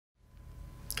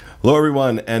Hello,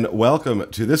 everyone, and welcome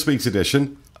to this week's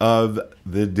edition of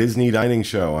the Disney Dining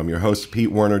Show. I'm your host,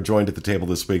 Pete Werner, joined at the table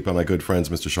this week by my good friends,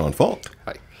 Mr. Sean Falk.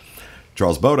 Hi.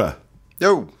 Charles Boda.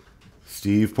 Yo.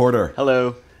 Steve Porter.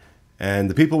 Hello. And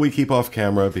the people we keep off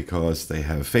camera because they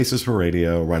have faces for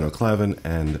radio, Rhino Clavin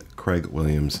and Craig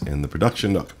Williams in the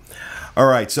production nook. All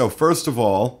right, so first of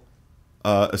all,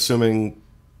 assuming,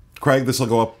 Craig, this will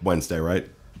go up Wednesday, right?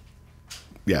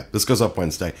 Yeah, this goes up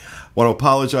Wednesday. Want to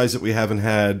apologize that we haven't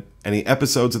had any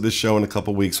episodes of this show in a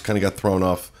couple weeks. Kind of got thrown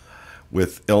off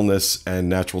with illness and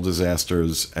natural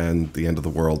disasters and the end of the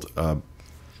world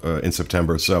in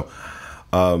September. So,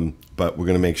 but we're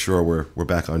going to make sure we're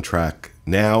back on track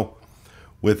now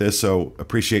with this. So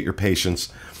appreciate your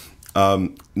patience.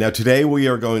 Now today we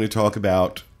are going to talk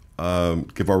about,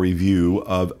 give our review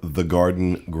of the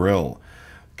Garden Grill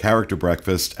character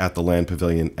breakfast at the Land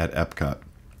Pavilion at Epcot.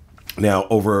 Now,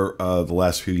 over the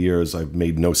last few years, I've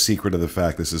made no secret of the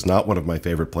fact this is not one of my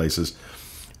favorite places.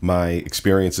 My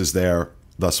experiences there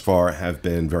thus far have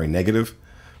been very negative.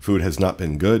 Food has not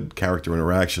been good. Character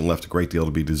interaction left a great deal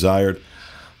to be desired.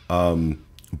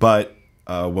 But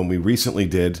when we recently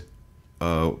did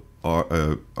a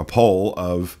poll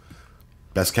of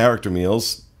best character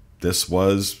meals, this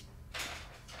was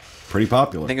pretty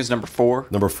popular. I think it was number 4.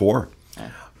 Number 4.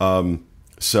 Yeah.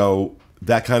 So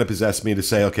that kind of possessed me to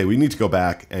say, okay, we need to go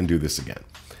back and do this again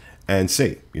and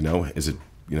see, is it,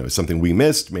 something we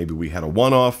missed? Maybe we had a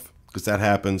one-off, because that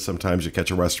happens. Sometimes you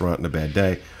catch a restaurant in a bad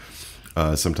day.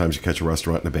 Sometimes you catch a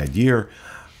restaurant in a bad year.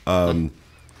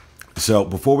 So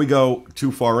before we go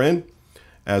too far in,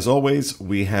 as always,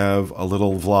 we have a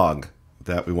little vlog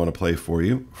that we want to play for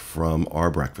you from our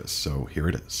breakfast. So here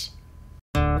it is.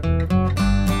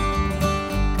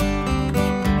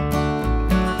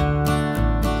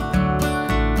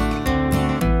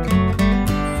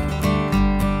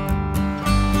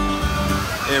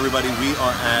 Hey everybody, we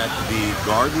are at the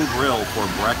Garden Grill for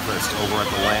breakfast over at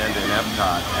the Land in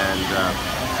Epcot, and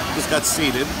just got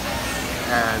seated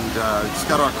and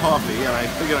just got our coffee, and I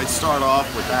figured I'd start off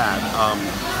with that.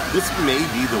 This may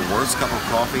be the worst cup of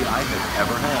coffee I have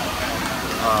ever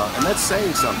had, and that's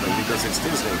saying something because it's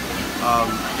Disney.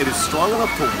 It is strong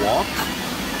enough to walk,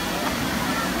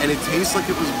 and it tastes like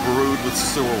it was brewed with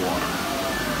sewer water.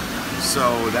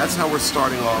 So that's how we're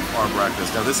starting off our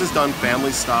breakfast. Now this is done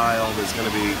family style. There's going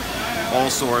to be all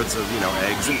sorts of,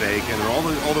 eggs and bacon and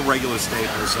all the regular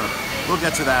staples. So we'll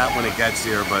get to that when it gets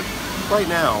here. But right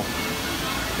now,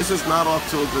 this is not off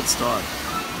to a good start.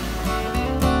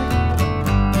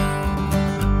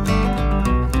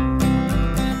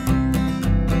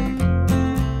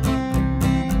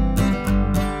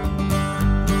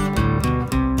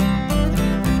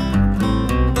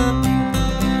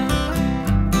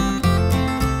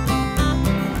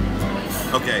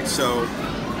 Okay, so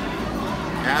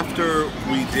after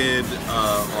we did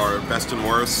our best and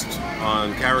worst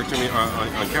on character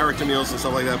meals and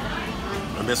stuff like that,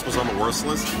 and this was on the worst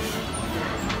list.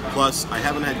 Plus, I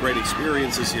haven't had great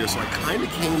experiences here, so I kind of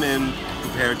came in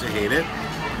prepared to hate it,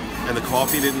 and the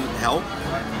coffee didn't help.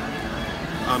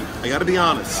 I got to be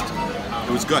honest,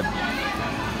 it was good.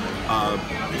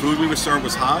 Food we were served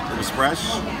was hot, it was fresh,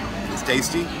 it's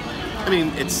tasty. I mean,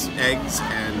 it's eggs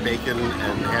and bacon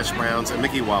and hash browns and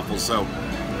Mickey waffles, so,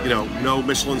 no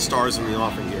Michelin stars in the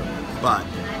offing here. But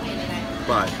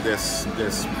this,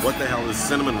 what the hell is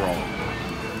cinnamon roll?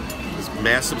 This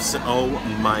massive, oh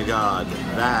my God,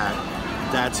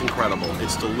 that's incredible.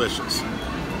 It's delicious.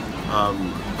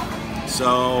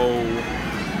 So,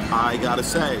 I gotta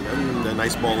say, a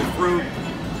nice bowl of fruit.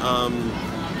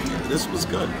 This was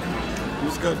good. It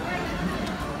was good.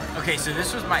 Okay, so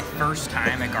this was my first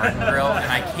time at Garden Grill,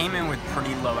 and I came in with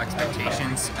pretty low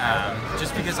expectations,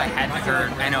 just because I hadn't heard.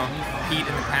 I know Pete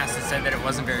in the past had said that it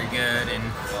wasn't very good, and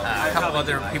a couple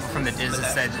other people from the Disney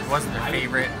said it wasn't their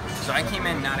favorite. So I came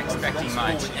in not expecting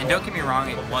much, and don't get me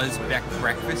wrong, it was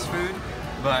breakfast food,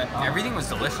 but everything was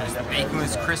delicious. The bacon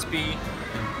was crispy.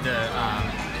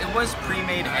 It was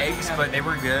pre-made eggs, but they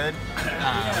were good.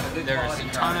 There was a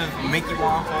ton of Mickey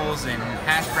waffles and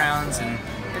hash browns, and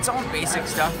it's all basic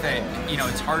stuff that,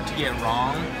 it's hard to get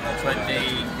wrong, but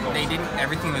they didn't,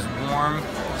 everything was warm.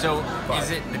 So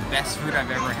is it the best food I've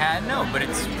ever had? No, but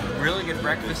it's really good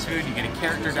breakfast food. You get a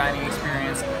character dining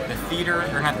experience. The theater,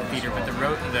 or not the theater, but the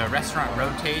restaurant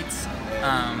rotates.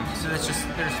 So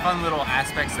there's fun little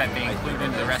aspects that they include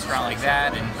into the restaurant like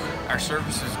that, and our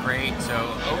service was great. So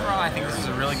overall, I think this is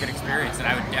a really good experience, and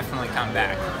I would definitely come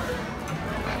back.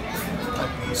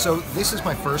 So this is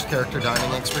my first character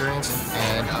dining experience,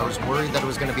 and I was worried that it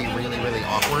was going to be really, really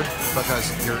awkward because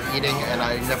you're eating and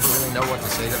I never really know what to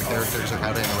say to the characters or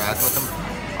how to interact with them.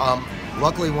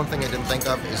 Luckily, one thing I didn't think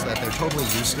of is that they're totally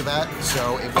used to that,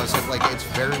 so it wasn't like, it's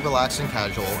very relaxed and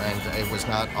casual, and it was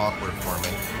not awkward for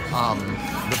me.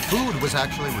 The food was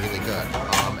actually really good,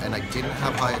 and I didn't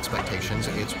have high expectations.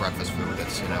 It's breakfast food.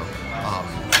 It's, you know,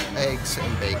 eggs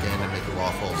and bacon and Mickey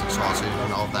waffles and sausage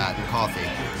and all that and coffee.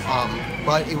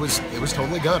 But it was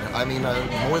totally good. I mean,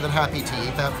 more than happy to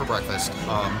eat that for breakfast.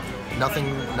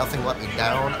 Nothing let me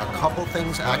down. A couple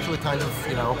things actually kind of,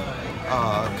 you know,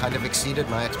 kind of exceeded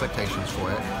my expectations for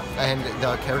it. And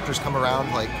the characters come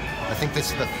around, like, I think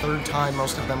this is the third time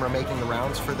most of them are making the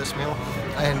rounds for this meal.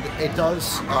 And it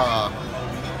does,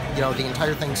 you know, the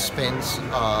entire thing spins,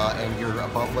 and you're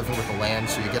above living with the land,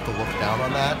 so you get to look down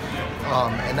on that.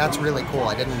 And that's really cool.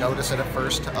 I didn't notice it at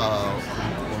first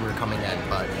when we were coming in,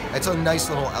 but it's a nice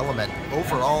little element.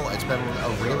 Overall, it's been a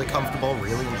really comfortable,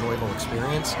 really enjoyable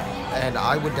experience, and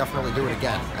I would definitely do it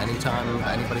again. Anytime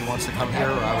anybody wants to come here,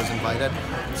 I was invited.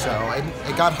 So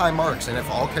it got high marks, and if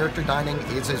all character dining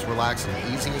is as relaxed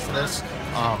and easy as this,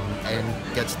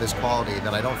 and gets this quality,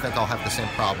 then I don't think I'll have the same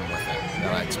problem with it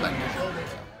that I expected.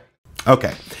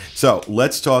 Okay, so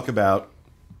let's talk about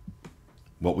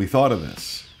what we thought of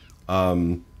this.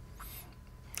 I'm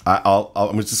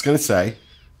just going to say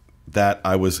that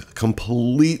I was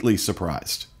completely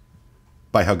surprised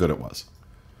by how good it was.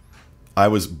 I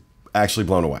was actually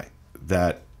blown away.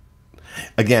 That,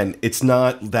 again, it's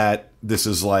not that this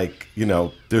is like, you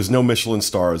know, there's no Michelin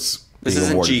stars being This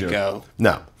isn't awarded Chico. here.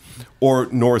 No.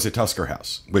 Nor is it Tusker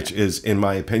House, which is, in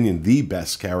my opinion, the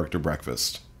best character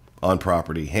breakfast on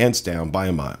property, hands down, by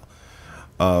a mile.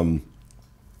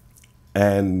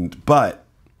 But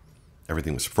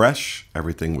everything was fresh,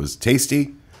 everything was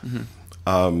tasty. Mm-hmm.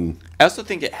 I also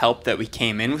think it helped that we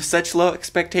came in with such low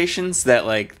expectations that,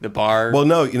 like, the bar... Well,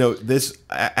 no, you know, this,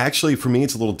 actually, for me,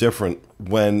 it's a little different.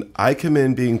 When I come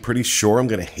in being pretty sure I'm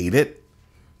going to hate it,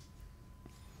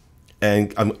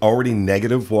 and I'm already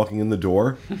negative walking in the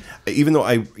door, even though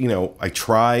I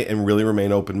try and really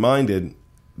remain open-minded,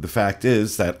 the fact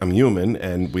is that I'm human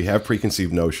and we have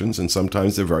preconceived notions, and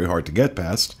sometimes they're very hard to get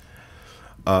past.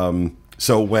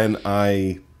 So when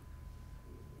I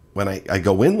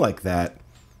go in like that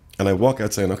and I walk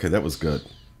out saying, okay, that was good.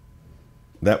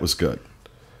 That was good.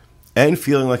 And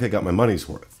feeling like I got my money's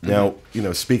worth. Mm-hmm. Now, you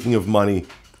know, speaking of money,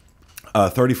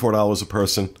 $34 a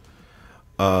person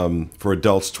for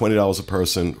adults, $20 a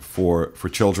person for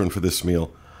children for this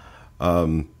meal.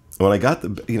 When I got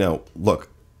the, you know, look,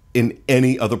 in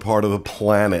any other part of the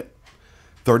planet,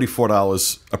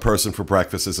 $34 a person for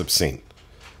breakfast is obscene.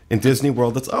 In Disney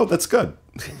World, that's good,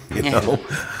 you know.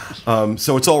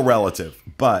 So it's all relative.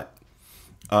 But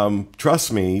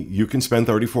trust me, you can spend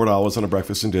 $34 on a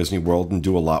breakfast in Disney World and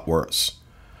do a lot worse.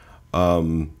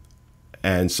 And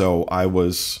so I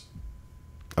was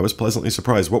pleasantly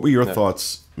surprised. What were your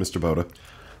thoughts, Mr. Boda?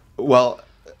 Well,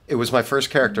 it was my first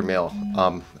character meal,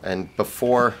 and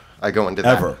before I go into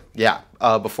that,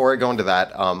 before I go into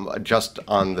that, just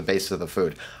on the basis of the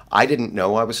food, I didn't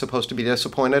know I was supposed to be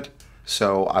disappointed.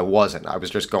 So I wasn't. I was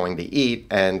just going to eat,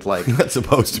 and like not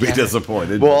supposed to be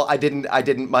disappointed. Well, I didn't.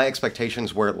 My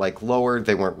expectations were like lowered.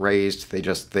 They weren't raised.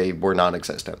 They were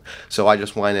non-existent. So I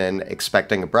just went in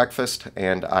expecting a breakfast,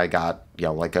 and I got, you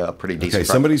know, like a pretty decent. Okay,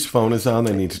 somebody's phone is on.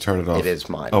 They need to turn it off. It is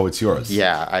mine. Oh, it's yours.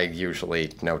 Yeah, I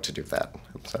usually know to do that.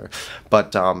 I'm sorry,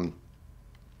 but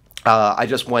I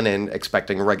just went in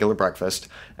expecting a regular breakfast,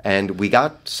 and we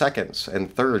got seconds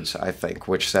and thirds, I think,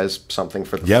 which says something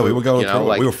for the food. We were going through.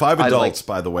 Like, we were 5 adults,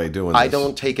 by the way, doing this. I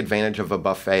don't take advantage of a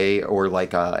buffet or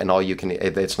like an all-you-can.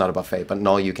 It's not a buffet, but an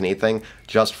all-you-can-eat thing,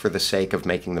 just for the sake of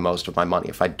making the most of my money.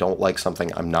 If I don't like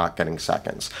something, I'm not getting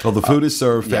seconds. Well, the food is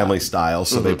served family style,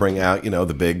 so they bring out, you know,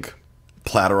 the big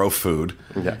platter of food,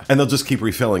 and they'll just keep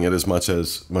refilling it as much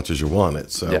as you want it.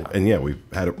 So, we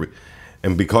had it.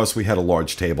 And because we had a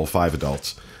large table, 5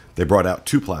 adults, they brought out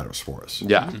 2 platters for us.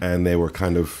 Yeah. And they were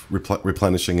kind of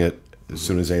replenishing it as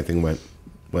soon as anything went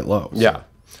low. So. Yeah.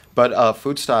 But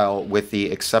food style, with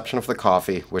the exception of the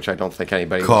coffee, which I don't think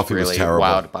anybody was really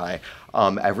wowed by,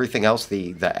 everything else,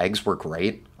 the eggs were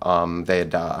great. They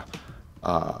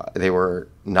were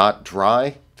not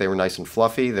dry. They were nice and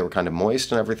fluffy. They were kind of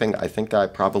moist and everything. I think I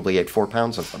probably ate 4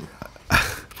 pounds of them.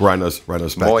 Rhino's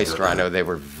back. Moist Rhino. They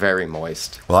were very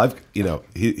moist. Well,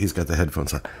 he's got the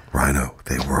headphones on. Rhino,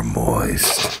 they were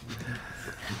moist.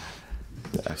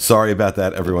 Sorry about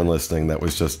that, everyone listening. That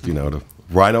was just,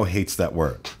 Rhino hates that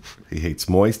word. He hates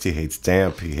moist. He hates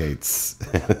damp. He hates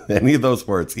any of those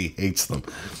words. He hates them.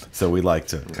 So we like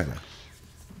to kind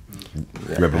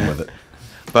of rib him with it.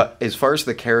 But as far as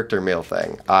the character meal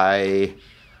thing,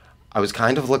 I was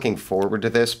kind of looking forward to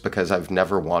this because I've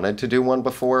never wanted to do one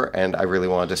before, and I really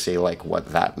wanted to see like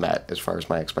what that met as far as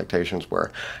my expectations were.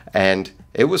 And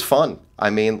it was fun. I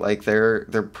mean, like they're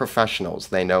professionals.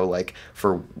 They know, like,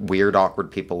 for weird,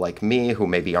 awkward people like me who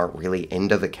maybe aren't really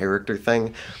into the character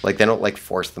thing, like they don't like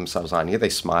force themselves on you. They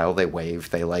smile, they wave,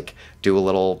 they like do a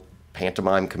little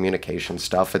pantomime communication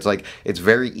stuff. It's like, it's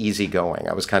very easygoing.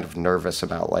 I was kind of nervous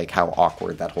about like how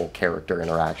awkward that whole character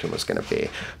interaction was going to be,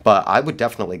 but I would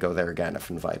definitely go there again if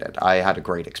invited. I had a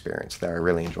great experience there. I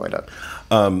really enjoyed it.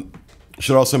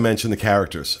 Should also mention the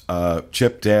characters.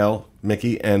 Chip, Dale,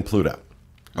 Mickey, and Pluto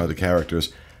are the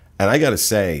characters. And I got to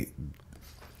say,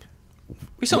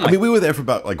 we were there for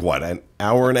about, like, what, an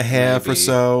hour and a half or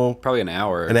so? Probably an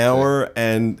hour. An hour,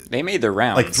 and... They made the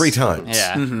rounds. Like 3 times.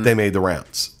 Yeah. Mm-hmm. They made the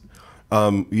rounds.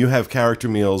 You have character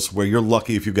meals where you're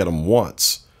lucky if you get them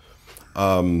once.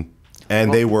 And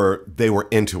they were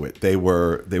into it. They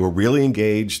were really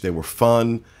engaged. They were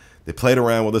fun. They played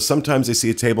around with us. Sometimes they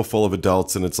see a table full of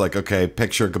adults and it's like, okay,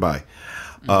 picture, goodbye.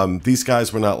 These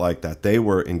guys were not like that. They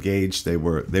were engaged. They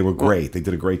were great. They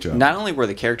did a great job. Not only were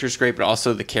the characters great, but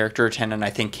also the character attendant, I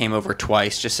think, came over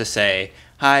twice just to say,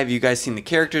 hi, have you guys seen the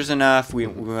characters enough? We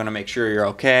want to make sure you're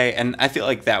okay. And I feel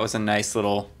like that was a nice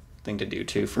little thing to do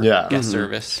too for guest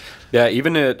service. Yeah,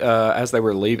 even as they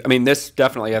were leaving, I mean, this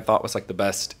definitely I thought was like the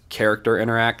best character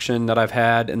interaction that I've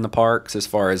had in the parks as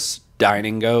far as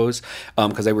dining goes,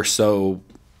 because they were so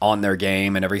on their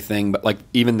game and everything. But like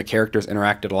even the characters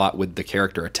interacted a lot with the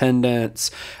character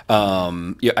attendants.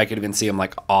 Yeah, I could even see them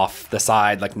like off the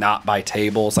side, like not by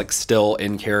tables, like still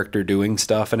in character doing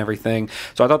stuff and everything.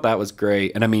 So I thought that was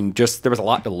great. And I mean, just there was a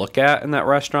lot to look at in that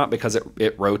restaurant because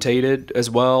it rotated as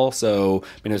well. So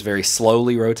I mean, it was very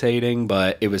slowly rotating,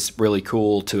 but it was really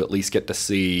cool to at least get to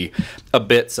see a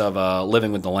bits of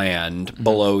living with the land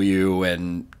below you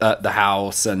and the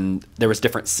house. And there was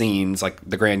different scenes like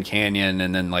the Grand Canyon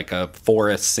and then like a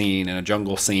forest scene and a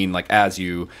jungle scene, like as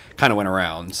you kind of went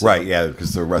around. So. Right, yeah,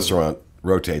 because the restaurant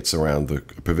rotates around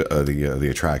the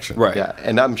attraction. Right. Yeah,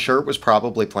 and I'm sure it was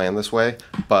probably planned this way,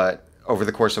 but over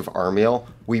the course of our meal,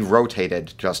 we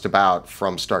rotated just about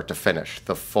from start to finish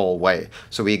the full way.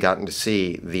 So we gotten to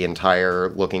see the entire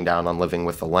looking down on living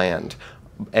with the land.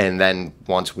 And then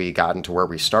once we got into where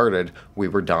we started, we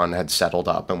were done, had settled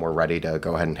up, and were ready to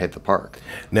go ahead and hit the park.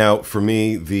 Now, for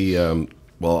me,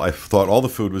 well, I thought all the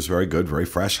food was very good, very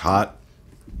fresh, hot.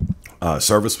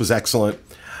 Service was excellent.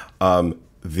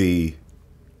 The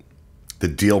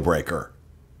deal breaker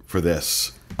for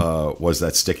this was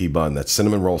that sticky bun, that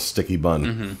cinnamon roll sticky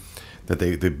bun, that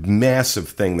the massive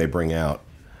thing they bring out.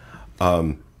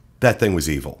 That thing was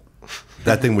evil.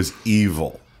 That thing was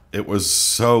evil. It was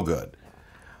so good.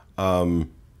 Yeah,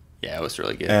 it was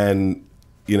really good. And,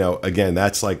 you know, again,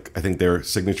 that's like, I think their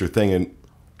signature thing. And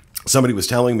somebody was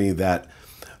telling me that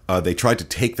they tried to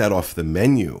take that off the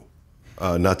menu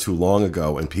not too long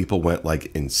ago, and people went like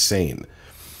insane.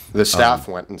 The staff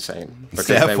went insane because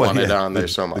they wanted it on there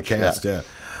so much. The cast, yeah.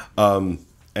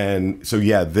 And so,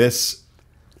 yeah, this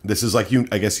is like,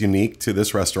 I guess, unique to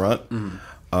this restaurant.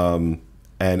 And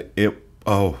it,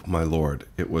 oh my Lord,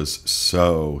 it was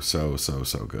so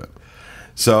good.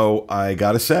 So I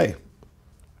gotta say,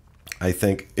 I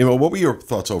think, you know, what were your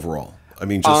thoughts overall? I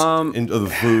mean, just into the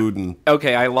food and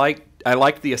okay, I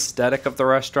liked the aesthetic of the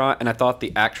restaurant, and I thought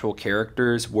the actual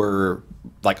characters were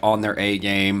like on their A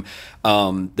game.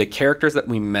 The characters that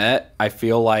we met, I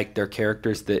feel like they're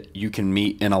characters that you can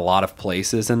meet in a lot of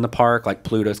places in the park. Like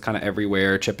Pluto's kind of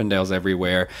everywhere, Chippendale's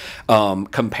everywhere,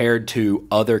 compared to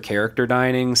other character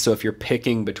dining. So if you're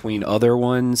picking between other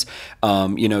ones,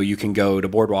 you know, you can go to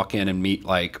Boardwalk Inn and meet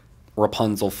like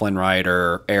Rapunzel, Flynn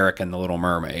Rider, Eric and the Little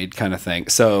Mermaid kind of thing.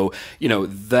 So, you know,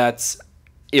 that's...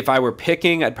 If I were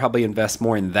picking, I'd probably invest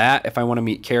more in that if I want to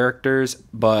meet characters.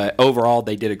 But overall,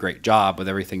 they did a great job with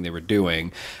everything they were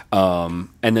doing. And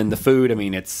then the food, I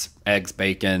mean, it's eggs,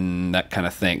 bacon, that kind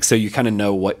of thing. So you kind of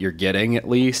know what you're getting, at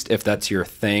least, if that's your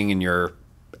thing and you're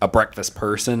a breakfast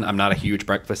person. I'm not a huge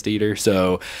breakfast eater.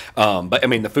 So, but I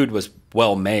mean, the food was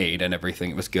well made and everything.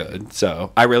 It was good.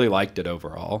 So I really liked it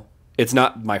overall. It's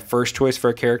not my first choice for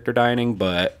a character dining,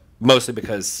 but... mostly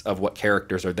because of what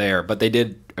characters are there, but they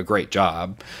did a great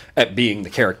job at being the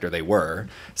character they were.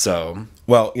 So,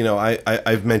 well, you know,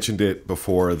 I've mentioned it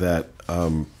before that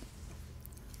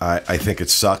I think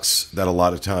it sucks that a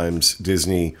lot of times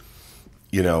Disney,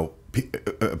 you know,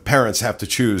 parents have to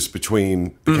choose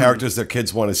between the characters their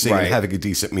kids want to see and having a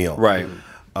decent meal, right?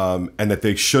 And that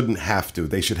they shouldn't have to.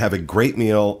 They should have a great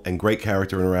meal and great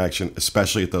character interaction,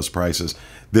 especially at those prices.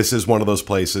 This is one of those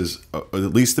places, at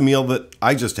least the meal that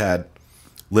I just had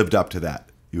lived up to that.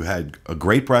 You had a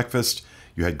great breakfast.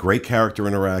 You had great character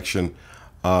interaction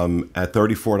at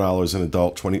 $34 an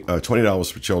adult,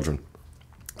 $20 for children.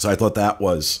 So I thought that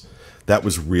was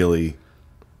really,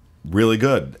 really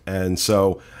good. And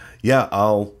so, yeah,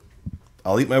 I'll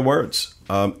eat my words.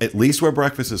 At least where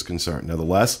breakfast is concerned. Now, the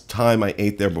last time I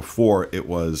ate there before, it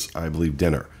was, I believe,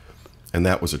 dinner, and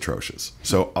that was atrocious.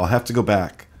 So I'll have to go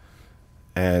back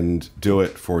and do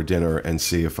it for dinner and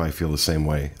see if I feel the same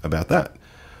way about that.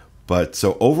 But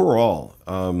so overall,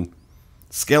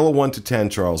 scale of 1 to 10,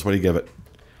 Charles, what do you give it?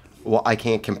 Well, I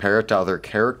can't compare it to other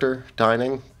character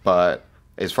dining, but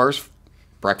as far as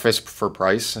breakfast for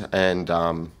price and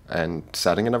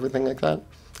setting and everything like that,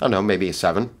 I don't know, maybe a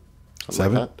 7.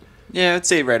 7? Like that. Yeah, I'd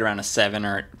say right around a 7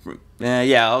 or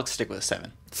yeah, I'll stick with a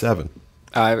 7. 7.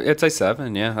 It's a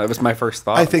 7. Yeah, that was my first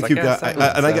thought. I think you got,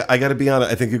 I got to be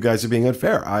honest. I think you guys are being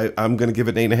unfair. I'm going to give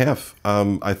it an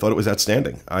 8.5. I thought it was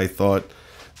outstanding. I thought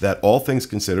that all things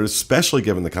considered, especially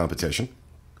given the competition,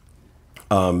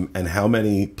 and how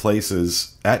many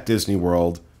places at Disney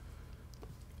World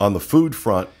on the food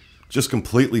front just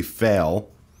completely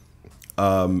fail,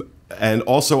 and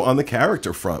also on the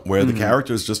character front, where the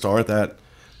characters just aren't that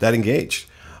engaged.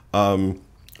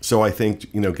 So I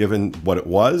think, given what it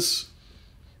was,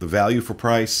 the value for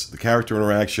price, the character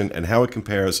interaction, and how it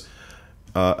compares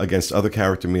against other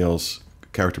character meals,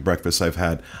 character breakfasts I've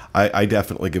had, I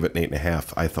definitely give it an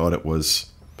 8.5. I thought it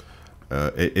was,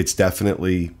 it's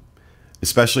definitely,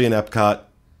 especially in Epcot,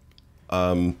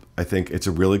 I think it's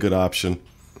a really good option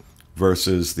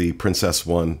versus the Princess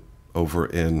one over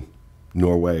in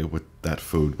Norway with that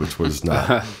food, which was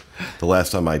not the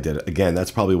last time I did it. Again,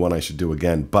 that's probably one I should do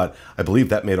again, but I believe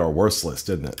that made our worst list,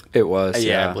 didn't it? It was,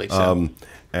 Yeah, I believe so.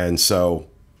 And so,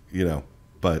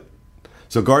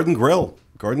 so Garden Grill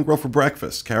for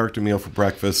breakfast, character meal for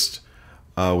breakfast.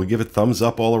 We give it thumbs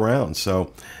up all around.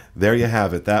 So there you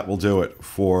have it. That will do it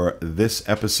for this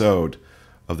episode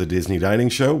of the Disney Dining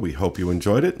Show. We hope you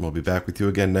enjoyed it, and we'll be back with you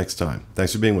again next time.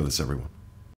 Thanks for being with us, everyone.